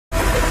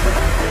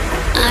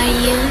Are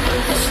you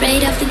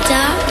afraid of the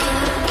dark?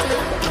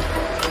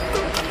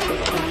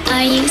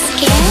 Are you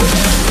scared?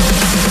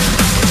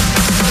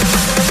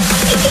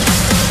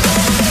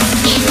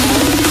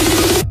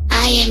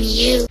 I am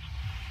you.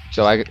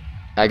 So I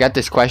got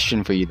this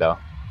question for you though.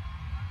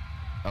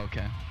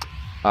 Okay.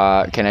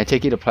 Can I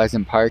take you to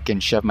Pleasant Park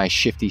and shove my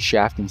shifty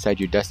shaft inside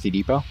your dusty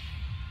depot?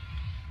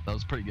 That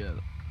was pretty good.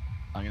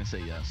 I'm gonna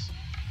say yes.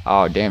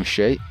 Oh, damn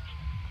straight.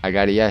 I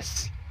got a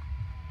yes.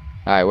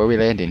 Alright, where are we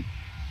landing?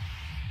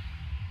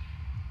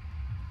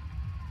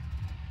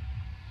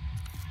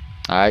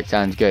 Alright,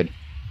 sounds good.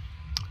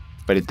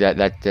 But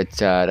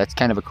that's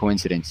kind of a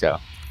coincidence though.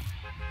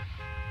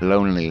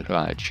 Lonely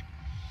Lodge.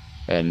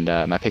 And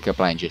my pickup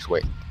line just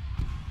worked.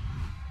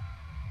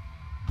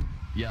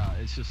 Yeah,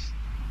 it's just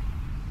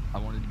I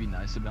wanted to be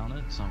nice about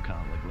it, so I'm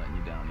kind of like letting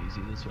you down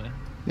easy this way.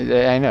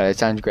 I know, that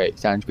sounds great.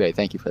 Sounds great.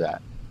 Thank you for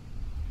that.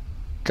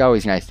 It's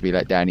always nice to be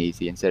let down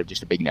easy instead of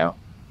just a big no.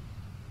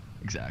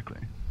 Exactly.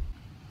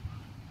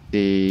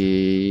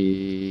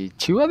 The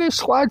 2 other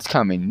squads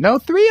coming. No,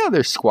 3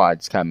 other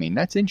squads coming.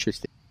 That's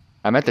interesting.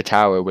 I'm at the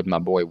tower with my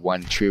boy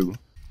One True.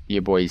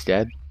 Your boy's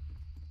dead?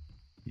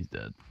 He's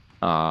dead.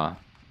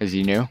 Is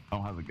he new? I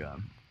don't have a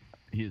gun.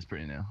 He is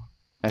pretty new.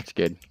 That's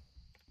good.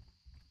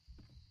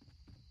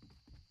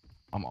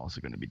 I'm also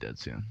gonna be dead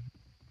soon.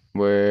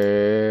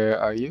 Where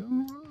are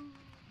you?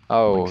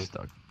 Oh, Like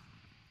stuck.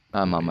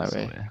 I'm on my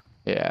way.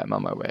 Yeah, I'm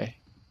on my way.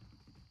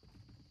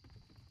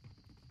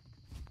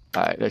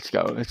 Alright, let's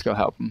go. Let's go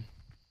help him.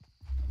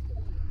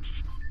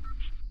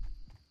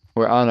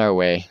 We're on our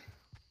way.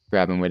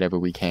 Grabbing whatever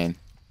we can.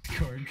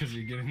 Because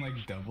you're getting like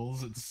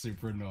doubles, it's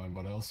super annoying,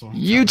 but I also want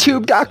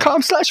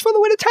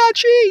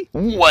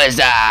YouTube.com/FTWitachiPlays. What's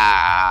up?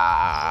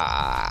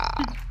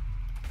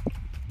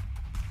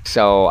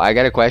 So, I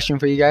got a question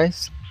for you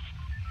guys.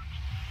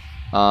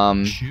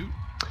 Shoot.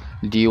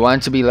 Do you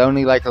want to be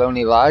lonely like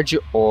Lonely Lodge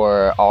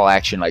or all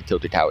action like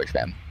Tilted Towers,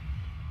 fam?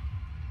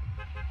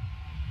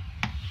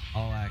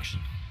 All action.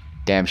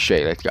 Damn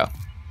straight, let's go.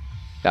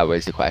 That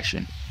was the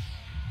question.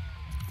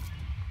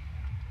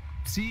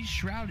 See,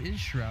 Shroud is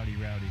Shroudy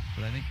Rowdy,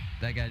 but I think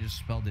that guy just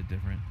spelled it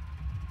different.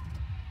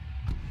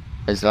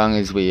 As long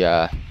as we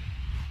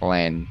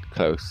land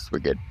close, we're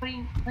good.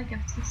 Wait, like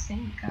it's the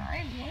same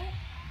guy? What?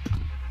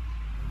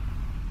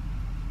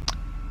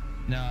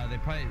 No, they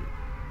probably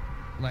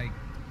like.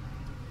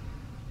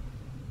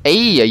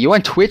 Hey, are you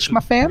on Twitch, my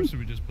fam?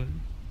 We just played.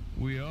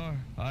 We are.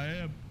 I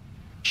am.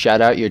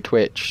 Shout out your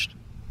Twitch.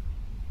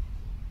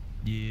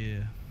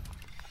 Yeah.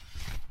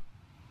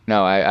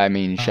 No, I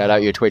mean shout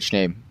out your Twitch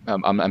name.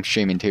 I'm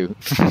streaming too.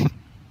 Shout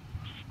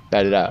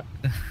it out.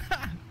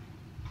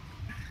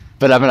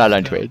 But I'm not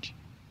on Twitch.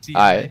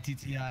 Alright.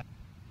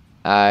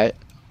 Alright.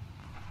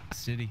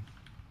 City.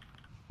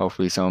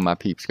 Hopefully some of my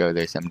peeps go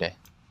there someday.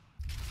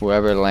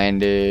 Whoever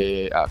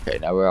landed. Okay,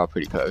 now we're all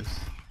pretty close.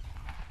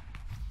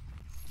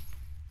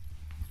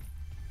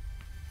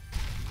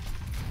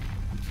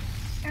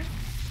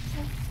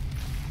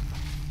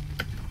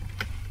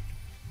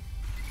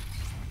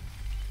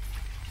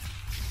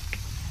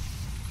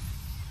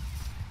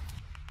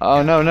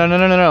 Oh no, no, no,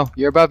 no, no, no.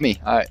 You're above me.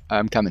 Alright,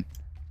 I'm coming.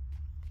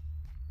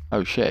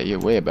 Oh shit, you're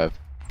way above.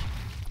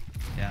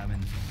 Yeah, I'm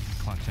in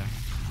clock tower.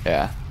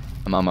 Yeah,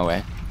 I'm on my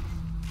way.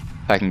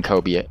 If I can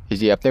Kobe it. Is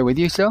he up there with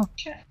you still?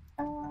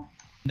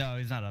 No,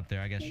 he's not up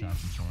there. I got shot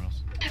from somewhere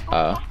else.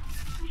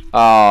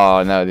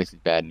 Oh no, this is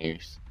bad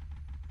news.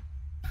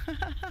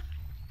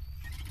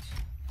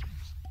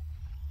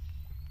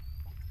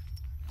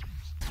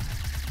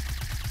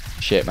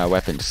 Shit, my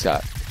weapons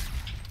suck.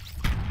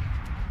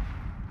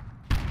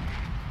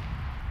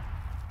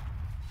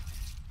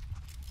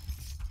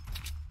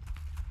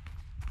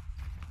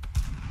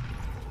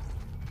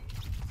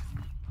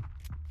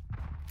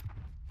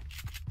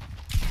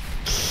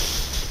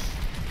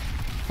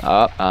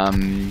 Oh,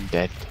 I'm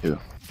dead too.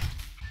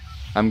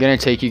 I'm gonna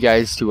take you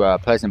guys to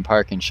Pleasant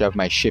Park and shove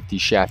my shifty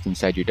shaft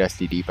inside your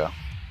dusty depot.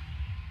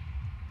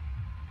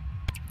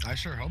 I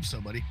sure hope so,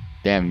 buddy.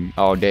 Damn,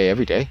 all day,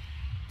 every day.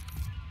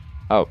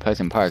 Oh,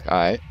 Pleasant Park,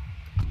 alright.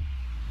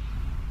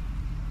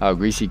 Oh,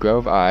 Greasy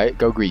Grove, alright.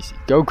 Go Greasy.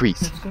 Go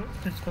Greasy.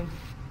 Let's go.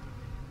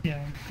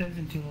 Yeah, it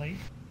isn't too late.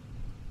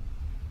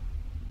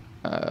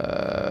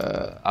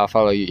 I'll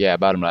follow you. Yeah,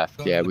 bottom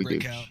left. Yeah, we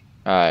do.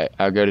 Alright,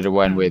 I'll go to the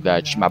one with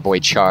my boy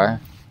Char.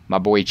 My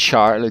boy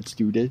Char, let's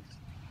do this.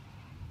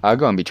 I'll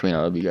go in between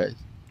all of you guys.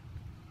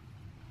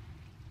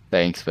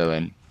 Thanks,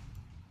 villain.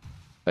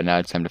 But now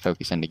it's time to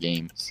focus on the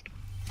games.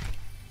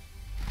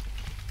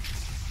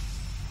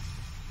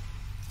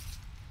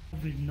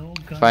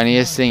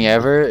 Funniest thing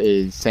ever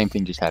is same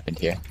thing just happened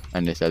here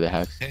on this other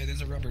house. Hey,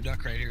 there's a rubber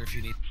duck right here if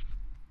you need.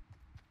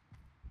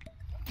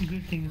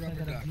 Good thing is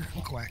Rubber duck.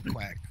 Quack,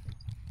 quack.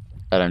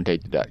 I don't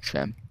take the ducks,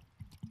 fam.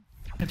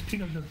 I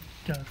pick up the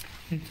duck.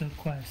 It's a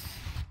quest.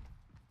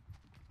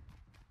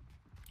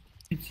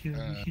 It's your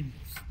missions.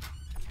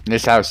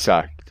 This house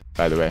sucked,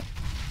 by the way.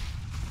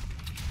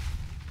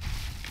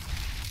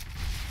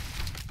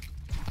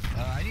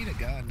 I need a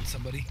gun,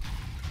 somebody.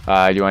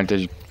 Do you want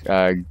this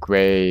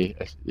gray?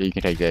 You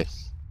can take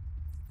this.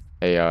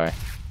 AR.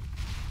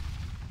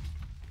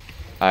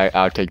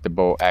 I'll take the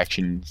bolt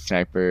action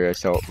sniper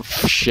assault.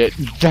 Shit,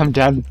 I'm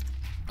done.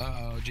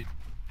 Uh-oh.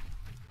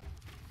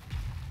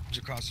 It's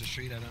across the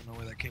street. I don't know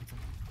where that came from.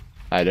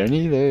 I don't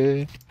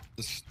either.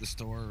 The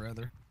store,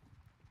 rather.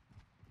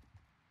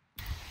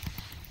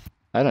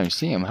 I don't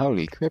see him.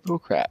 Holy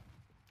cripple crap.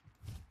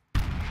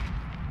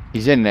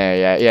 He's in there,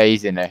 yeah. Yeah,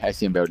 he's in there. I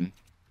see him building.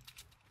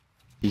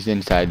 He's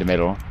inside the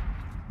middle.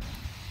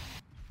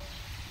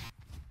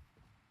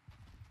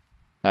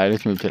 Alright,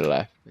 let's move to the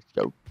left. Let's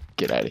go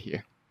get out of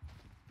here.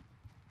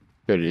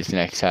 Go to this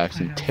next house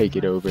and take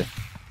it over.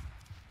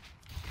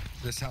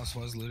 This house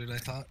was looted, I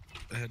thought.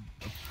 I had,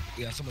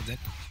 yeah, someone did.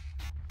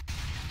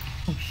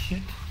 Oh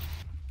shit.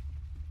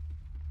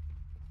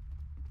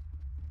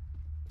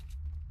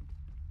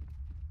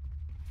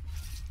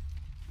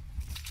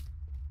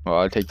 Well,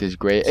 I'll take this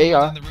gray Someone's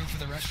AR. on the roof of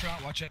the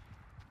restaurant, watch it.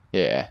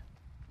 Yeah.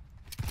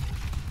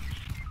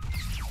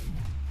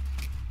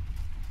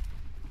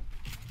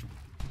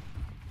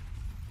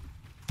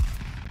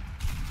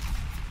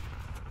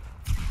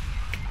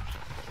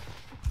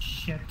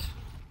 Shit.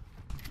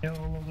 They're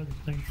all over the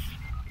place.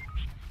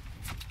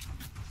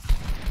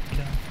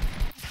 Yeah.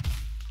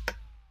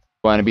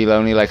 Want to be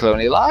lonely like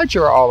Lonely Lodge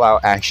or all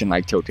out action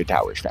like Tilted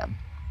Towers, fam?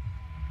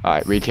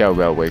 Alright, retail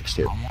rail works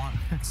too. I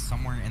want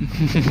somewhere in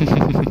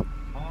the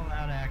All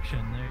out action.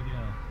 There you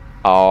go.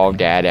 All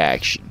that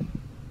action.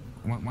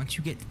 once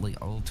you get like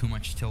a little too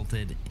much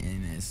tilted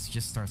and it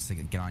just starts to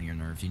get on your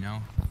nerves, you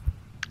know?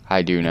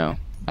 I do know.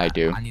 I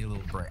do. I need a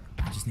little break.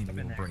 I just need a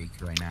little break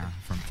right now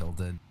from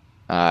tilted.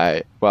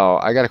 Well,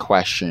 I got a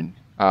question.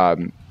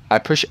 I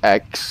push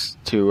X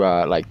to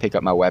like pick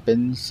up my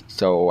weapons.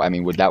 So, I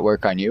mean, would that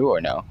work on you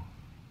or no?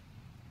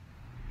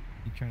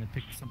 You trying to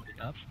pick somebody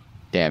up?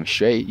 Damn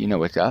straight. You know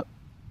what's up.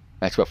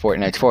 That's what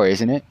Fortnite's for,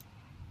 isn't it?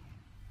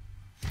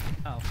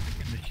 Oh,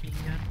 freaking machine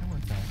gun. I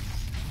want that.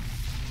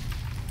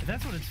 If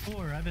that's what it's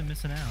for, I've been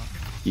missing out.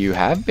 You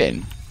have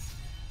been.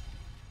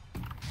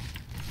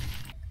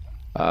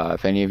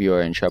 If any of you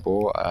are in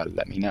trouble,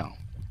 let me know.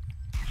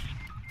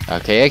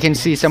 Okay, I can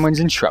see someone's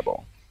in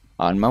trouble.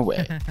 On my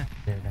way.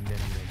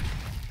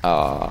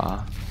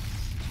 Aww.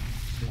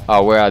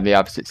 Oh, we're on the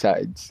opposite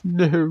sides.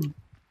 No. Down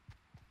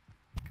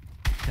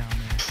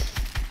there.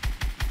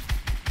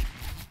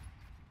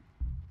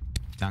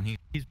 Down here.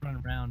 He's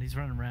running around. He's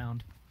running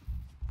around.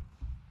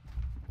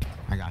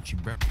 I got you,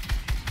 bro.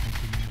 Thank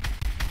you, man.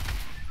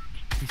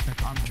 He's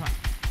stuck I'm trying.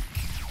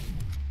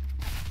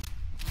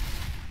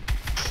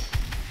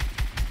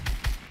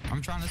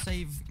 I'm trying to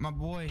save my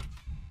boy.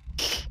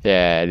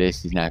 Yeah,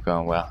 this is not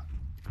going well.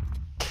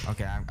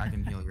 Okay, I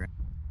can heal you.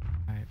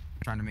 Alright.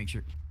 Trying to make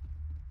sure.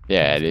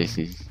 Yeah, this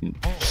is...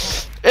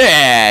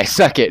 Yeah,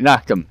 suck it,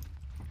 knocked him.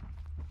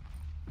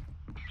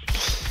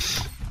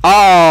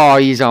 Oh,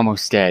 he's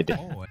almost dead.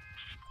 Oh,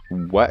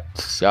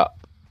 What's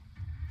up?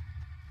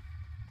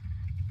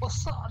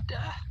 What's up, da?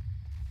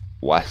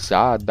 What's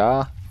up,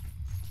 da?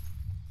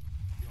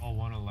 Y'all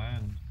want to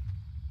land?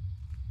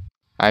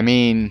 I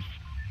mean...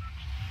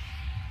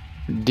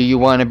 Do you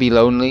want to be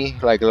lonely,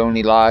 like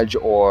Lonely Lodge,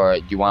 or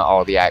do you want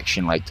all the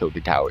action like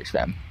Tilted Towers,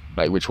 fam?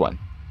 Like, which one?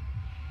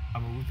 I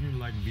mean, we can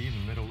like be in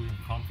the middle. We can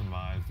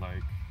compromise,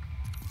 like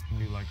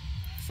be like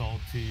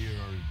salty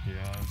or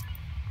yeah.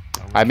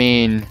 I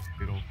mean,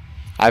 Middle.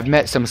 I've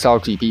met some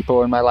salty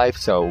people in my life,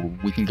 so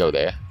we can go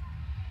there.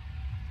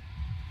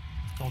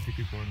 Salty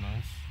people are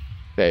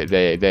nice.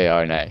 They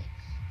are nice.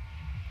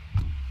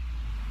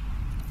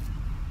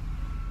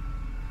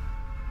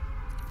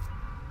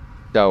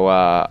 So,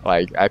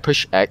 like, I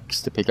push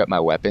X to pick up my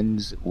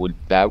weapons. Would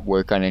that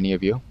work on any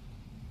of you?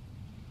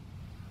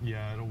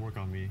 Yeah, it'll work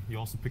on me. You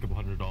also pick up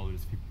 $100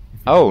 if you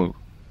Oh,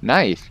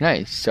 nice,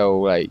 nice. So,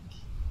 like,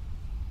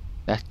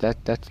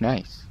 that's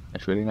nice.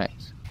 That's really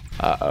nice.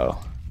 Uh-oh.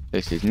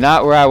 This is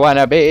not where I want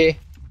to be.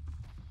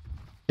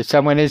 If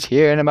someone is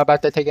here and I'm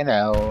about to take an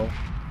L.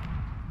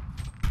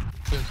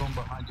 There's one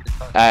behind you.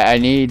 I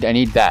need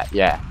that,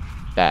 yeah.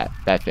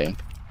 That thing.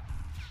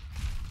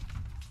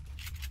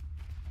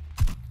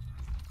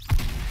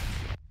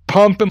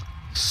 Pump him.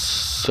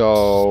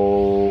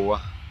 So,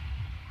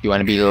 you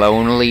want to be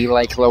lonely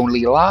like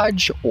Lonely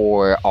Lodge,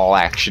 or all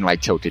action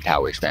like Tilted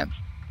Towers, fam?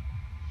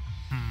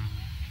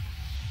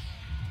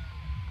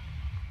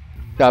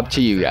 It's up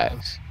to you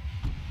guys.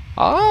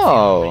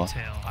 Oh.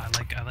 Retail.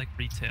 I like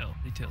retail.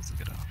 Retail's a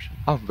good option.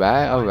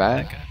 Alright,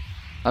 alright. That guy.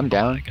 I'm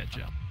down. That guy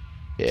jumped.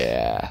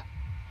 Yeah.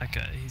 That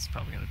guy, he's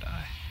probably gonna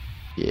die.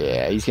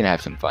 Yeah, he's gonna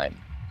have some fun.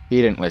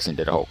 He didn't listen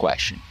to the whole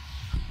question.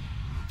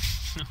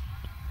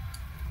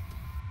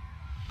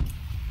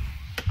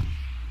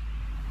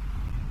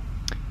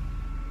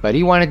 But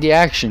he wanted the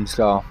action,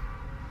 so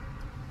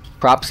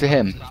props to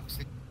him.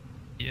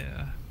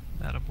 Yeah,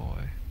 that a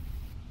boy.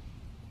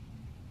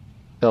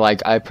 So like,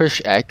 I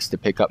push X to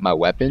pick up my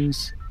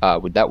weapons.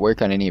 Would that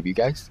work on any of you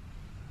guys?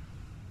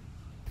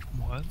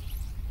 What?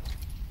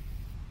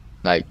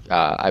 Like,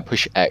 I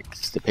push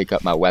X to pick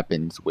up my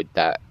weapons. Would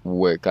that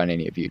work on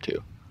any of you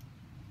too?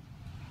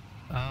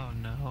 Oh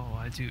no,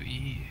 I do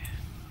E.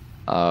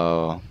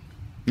 Oh,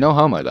 no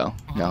homo though.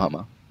 No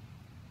homo.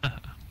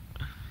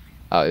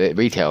 Oh,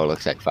 retail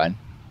looks like fun.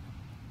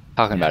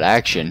 Talking about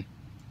action.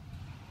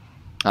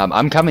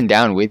 I'm coming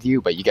down with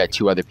you, but you got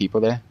 2 other people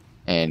there.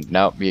 And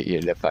nope,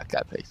 fuck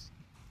that place.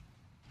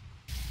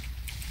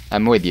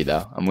 I'm with you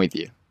though. I'm with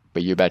you.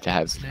 But you're about to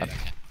have a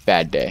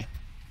bad day.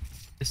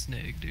 This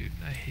Snig, dude,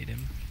 I hate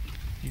him.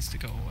 He needs to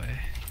go away.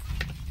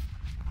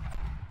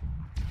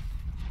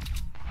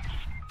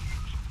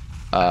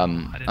 I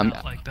did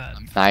not like that.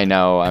 I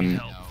know.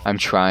 I'm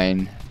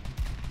trying.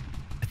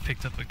 I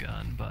picked up a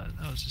gun, but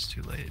I was just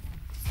too late.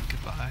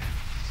 Goodbye.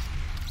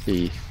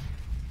 See.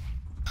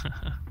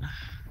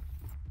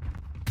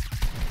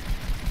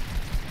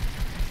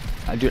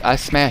 Dude, I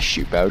smashed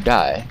you, bro.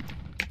 Die.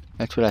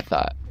 That's what I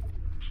thought.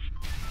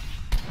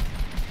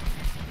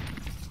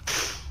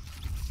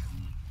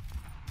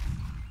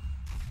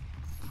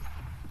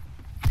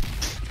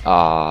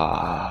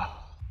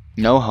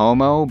 No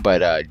homo, but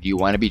do you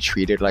want to be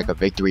treated like a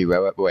victory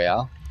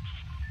royale?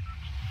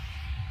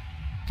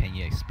 Can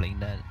you explain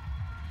that?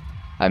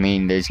 I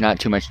mean, there's not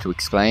too much to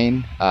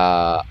explain.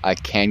 I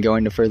can go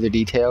into further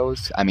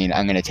details. I mean,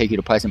 I'm gonna take you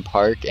to Pleasant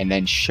Park and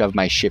then shove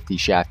my shifty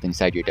shaft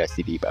inside your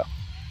Dusty Depot.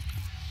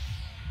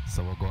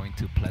 So we're going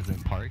to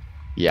Pleasant Park?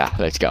 Yeah,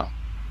 let's go.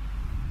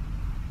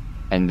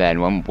 And then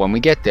when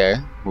we get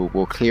there,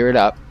 we'll clear it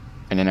up,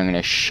 and then I'm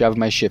gonna shove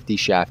my shifty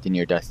shaft in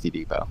your Dusty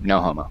Depot.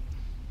 No homo.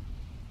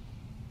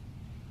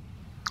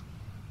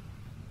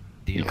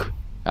 Deal.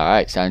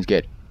 Alright, sounds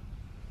good.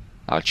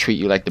 I'll treat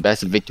you like the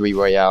best victory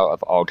royale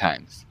of all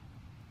times.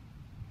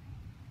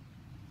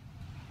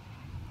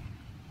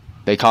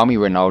 They call me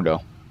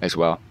Ronaldo as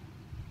well.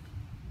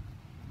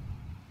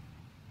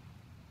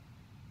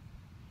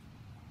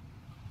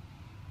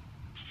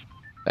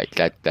 Like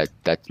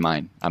that's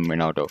mine. I'm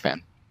Ronaldo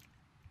fan.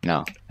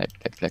 No,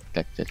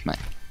 that's mine.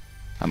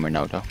 I'm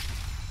Ronaldo.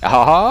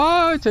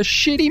 Oh, it's a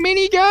shitty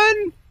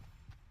minigun.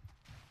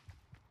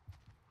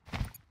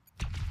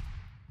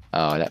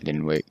 Oh, that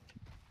didn't work.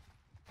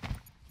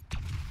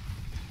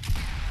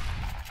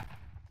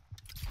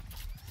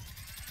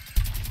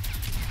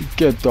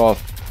 Get the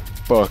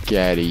fuck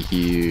out of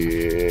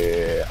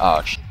here.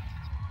 Oh,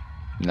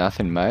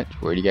 nothing much.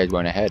 Where do you guys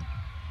want to head?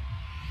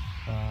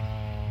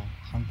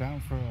 I'm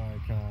down for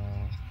like,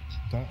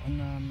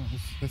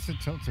 it's a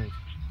tilted.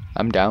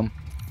 I'm down.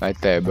 Right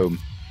there, boom.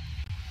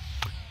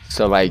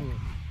 So like,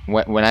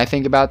 when I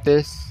think about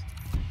this,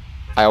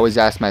 I always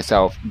ask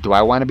myself, do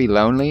I want to be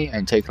lonely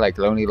and take like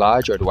Lonely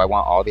Lodge, or do I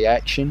want all the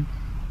action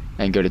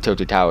and go to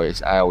Tilted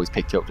Towers? I always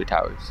pick Tilted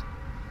Towers.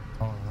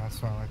 Oh,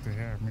 that's what I like to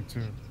hear. Me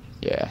too.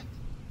 Yeah.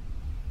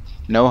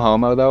 No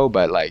homo though,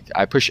 but like,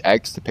 I push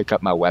X to pick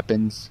up my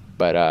weapons,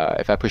 but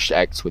if I pushed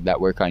X, would that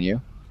work on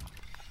you?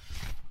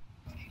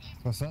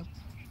 What's that?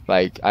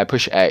 Like, I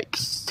push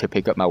X to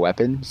pick up my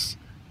weapons.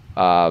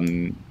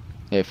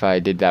 If I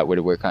did that, would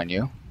it work on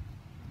you?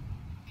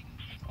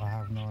 I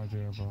have no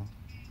idea, bro.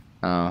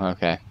 Oh,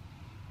 okay.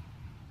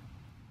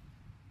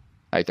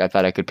 Like, I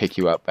thought I could pick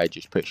you up by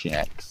just pushing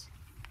X.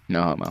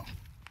 No homo.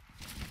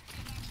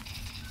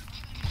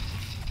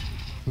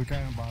 We got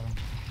him bottom.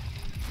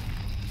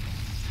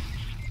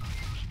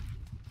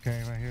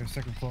 Okay, right here,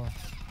 2nd floor.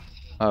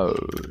 Oh,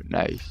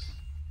 nice.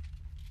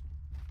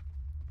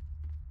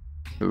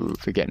 Ooh,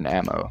 forgetting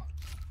ammo.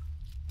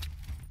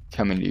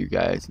 Coming to you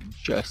guys in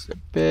just a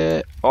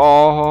bit.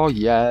 Oh,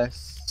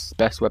 yes.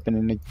 Best weapon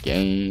in the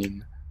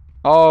game.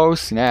 Oh,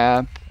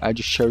 snap. I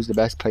just chose the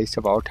best place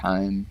of all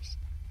times.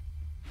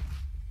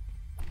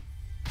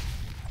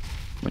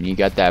 When you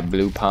got that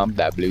blue pump,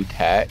 that blue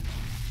tat.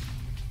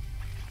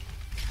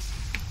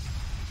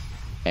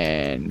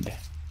 And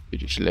you're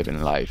just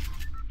living life.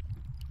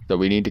 So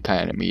we need to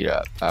kind of meet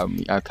up.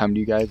 I'll come to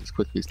you guys as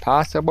quickly as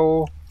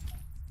possible.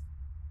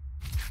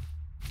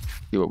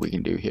 See what we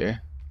can do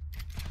here.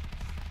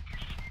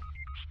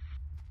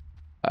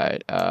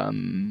 Alright,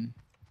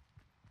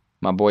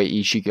 my boy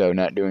Ichigo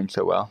not doing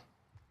so well.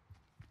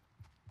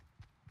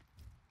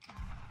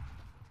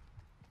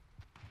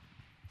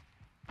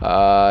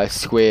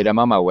 Squid, I'm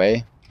on my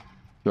way.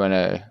 You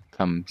wanna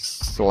come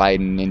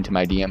sliding into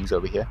my DMs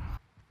over here?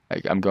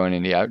 Like, I'm going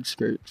in the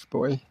outskirts,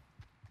 boy.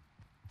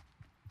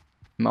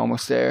 I'm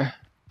almost there.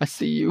 I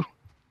see you.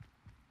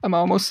 I'm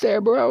almost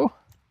there, bro.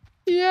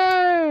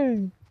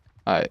 Yay!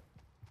 Alright.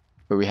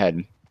 Where we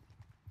heading?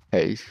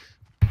 Hey.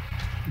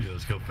 Yeah,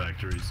 let's go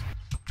factories.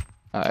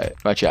 Alright,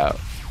 watch out.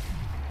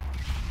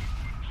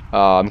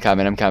 Oh, I'm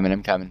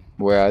coming.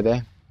 Where are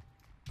they?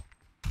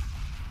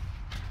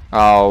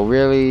 Oh,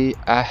 really?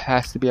 It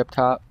has to be up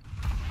top?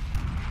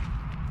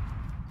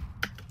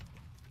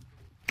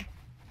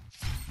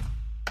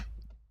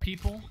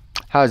 People?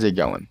 How's it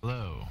going?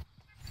 Hello.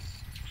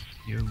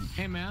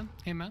 Hey man.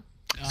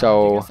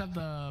 So, do you guys have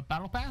the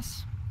battle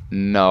pass?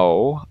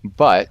 No,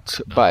 but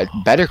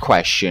better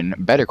question.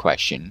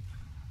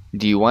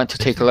 Do you want to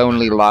take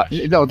Lonely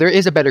Lodge? No, there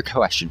is a better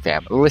question,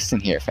 fam.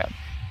 Listen here, fam.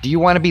 Do you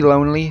want to be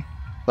lonely,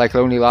 like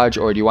Lonely Lodge,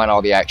 or do you want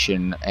all the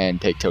action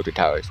and take Tilted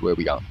Towers? Where are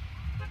we going?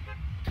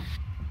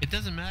 It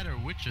doesn't matter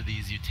which of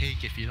these you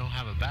take if you don't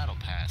have a battle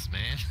pass,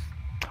 man.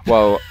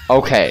 Well,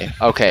 okay.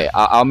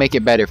 I'll make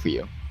it better for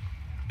you.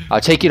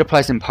 I'll take you to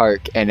Pleasant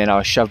Park, and then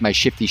I'll shove my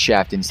shifty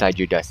shaft inside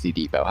your dusty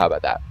depot. How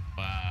about that?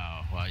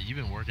 Wow, wow, you've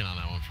been working on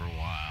that one for a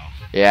while.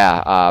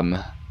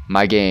 Yeah,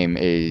 my game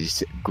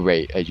is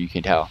great, as you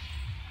can tell.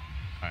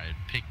 Alright,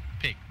 pick.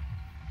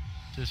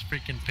 Just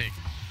freaking pick.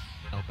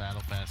 No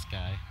battle pass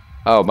guy.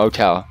 Oh,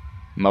 motel,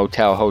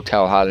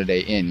 hotel,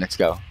 Holiday Inn. Let's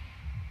go.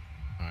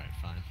 Alright,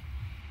 fine.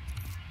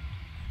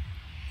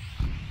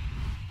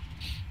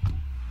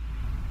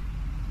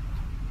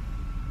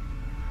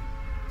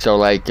 So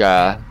like,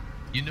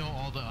 You know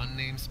all the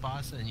unnamed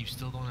spots, and you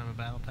still don't have a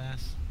battle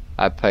pass?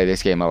 I play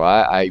this game a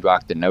lot. I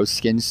rock the no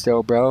skin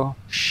still, bro.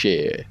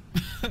 Shit.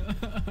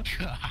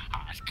 God,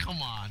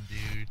 come on,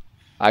 dude.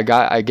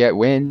 I get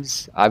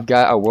wins. I've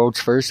got a world's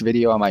first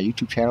video on my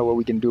YouTube channel. What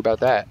we can do about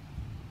that?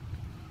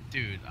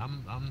 Dude,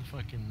 I'm the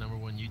fucking #1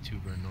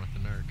 YouTuber in North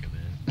America,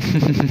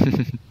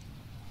 man.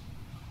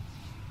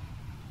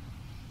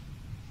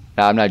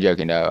 Nah, I'm not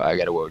joking though. I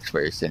got a world's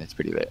first, and it's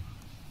pretty lit.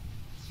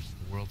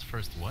 World's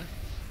first what?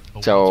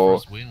 A So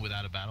world's first win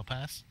without a battle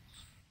pass?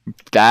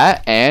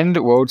 that and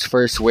world's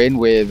first win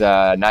with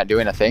not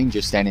doing a thing,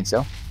 just standing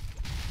still.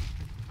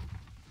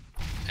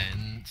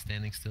 And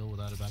standing still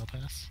without a battle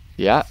pass?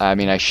 Yeah, I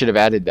mean I should have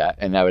added that,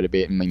 and that would have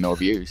gotten me more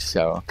views.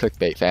 So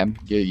clickbait, fam.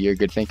 You're a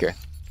good thinker.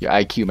 Your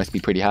IQ must be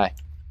pretty high.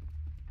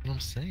 That's what I'm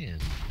saying.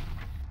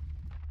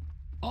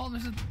 Oh,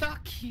 there's a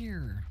duck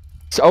here.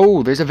 So,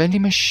 oh, there's a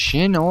vending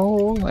machine.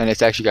 Oh, and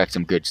it's actually got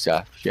some good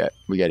stuff. Shit,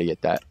 we gotta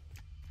get that.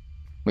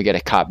 We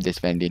gotta cop this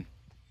vending.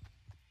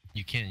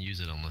 You can't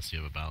use it unless you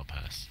have a battle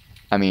pass.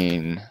 I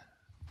mean,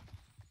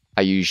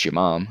 I used your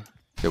mom.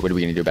 So what are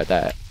we gonna do about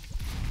that?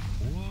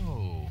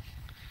 Whoa.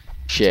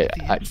 Shit,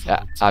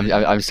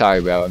 I'm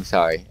sorry, bro. I'm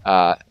sorry.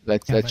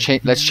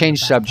 Let's change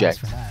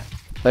subject.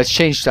 Let's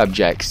change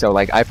subject. So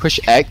like, I push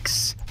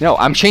X. No,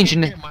 I'm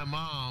changing it. My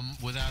mom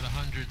without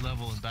 100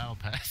 level in battle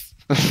pass.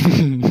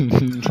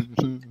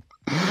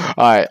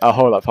 Alright,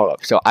 hold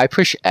up. So I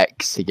push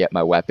X to get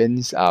my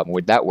weapons.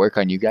 Would that work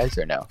on you guys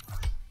or no?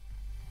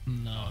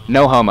 No.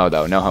 No homo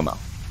though, no homo.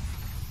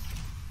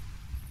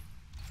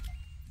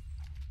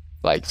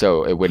 Like,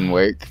 so it wouldn't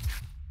work.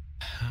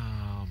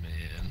 Oh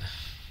man.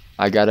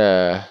 I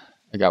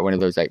got one of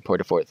those like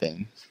Port-a-Fort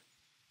things.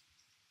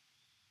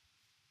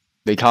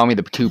 They call me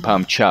the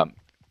 2-pump chump.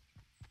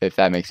 If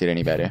that makes it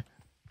any better.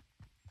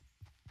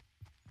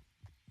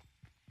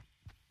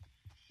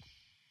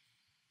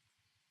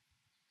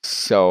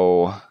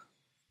 So,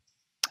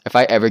 if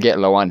I ever get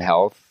low on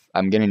health,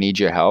 I'm gonna need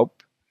your help.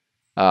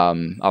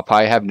 I'll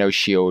probably have no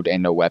shield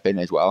and no weapon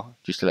as well,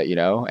 just to let you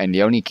know. And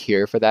the only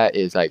cure for that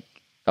is like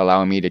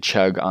allowing me to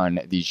chug on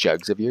these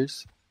jugs of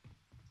yours.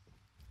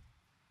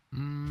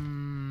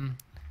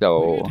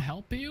 So We could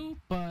help you,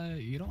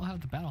 but you don't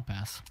have the battle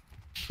pass.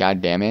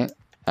 God damn it.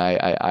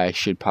 I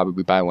should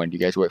probably buy one. Do you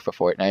guys work for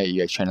Fortnite?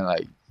 You guys trying to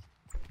like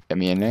get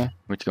me in there?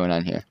 What's going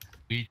on here?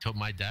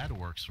 My dad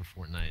works for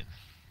Fortnite.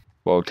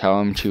 Well, tell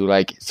him to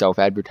like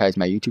self-advertise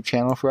my YouTube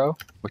channel, bro.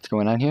 What's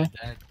going on here?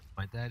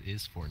 My dad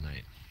is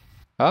Fortnite.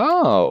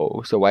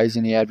 Oh, so why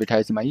isn't he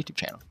advertising my YouTube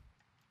channel?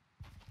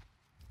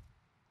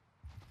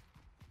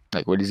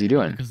 Like, what is he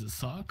doing? Because it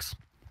sucks.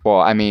 Well,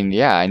 I mean,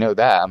 yeah, I know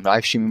that. I'm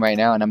live streaming right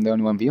now, and I'm the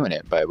only one viewing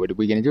it. But what are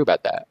we gonna do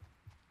about that?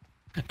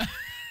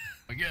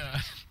 My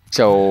God.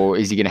 So,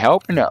 is he gonna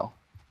help or no?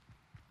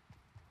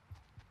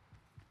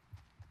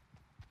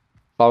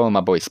 Follow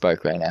my boy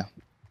Spark right now.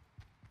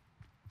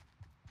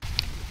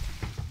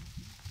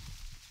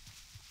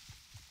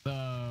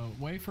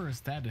 Wait for his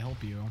dad to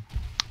help you.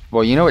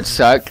 Well, you know what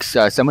sucks?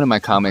 Someone in my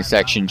comment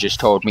section just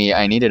told me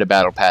I needed a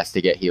battle pass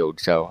to get healed,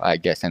 so I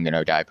guess I'm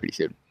gonna die pretty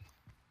soon.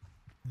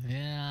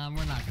 Yeah,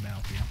 we're not gonna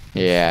help you.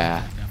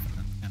 Yeah.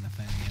 Kind of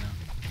thing, you know?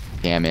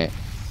 Damn it.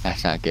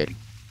 That's not good.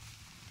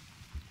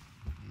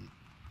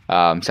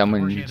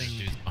 Someone... We're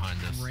getting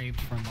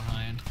raped from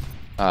behind.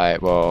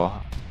 Alright,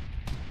 well...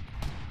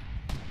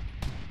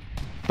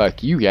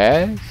 Fuck you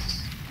guys.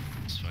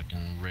 Just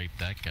fucking rape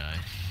that guy.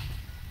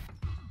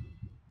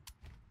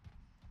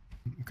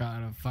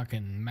 Got a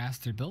fucking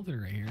master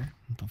builder right here.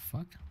 What the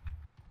fuck?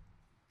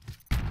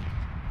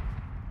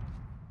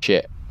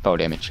 Shit. Fall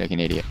damage like an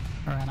idiot.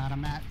 Ran out of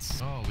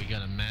mats. Oh, we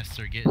got a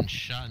master getting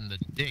shot in the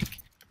dick.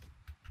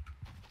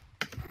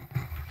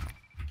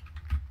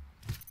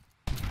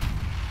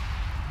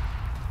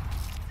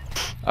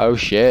 Oh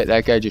shit,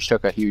 that guy just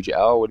took a huge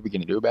L. What are we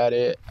gonna do about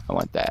it? I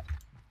want that.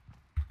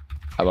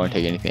 I won't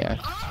take anything else.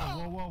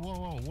 Oh,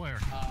 whoa, where?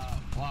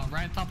 Well,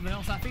 right on top of the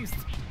hill southeast.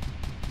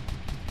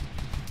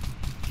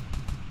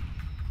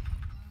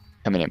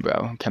 Coming in,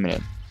 bro. Coming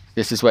in.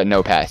 This is what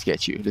no pass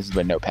gets you. This is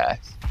what no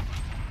pass.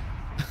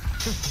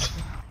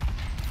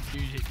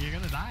 You're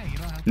gonna die. You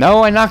don't have to.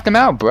 No, I knocked him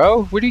out,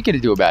 bro. What are you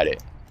gonna do about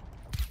it?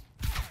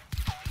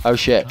 Oh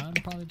shit. I'm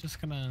probably just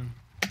gonna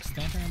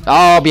stand there.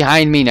 Oh,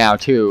 behind me now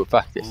too.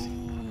 Fuck this.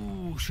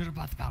 Ooh, should have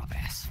bought the battle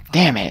pass. Fuck.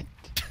 Damn it.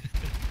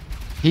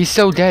 He's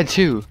so dead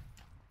too.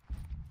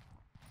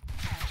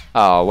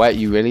 Oh, what?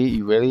 You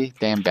really?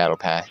 Damn battle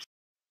pass.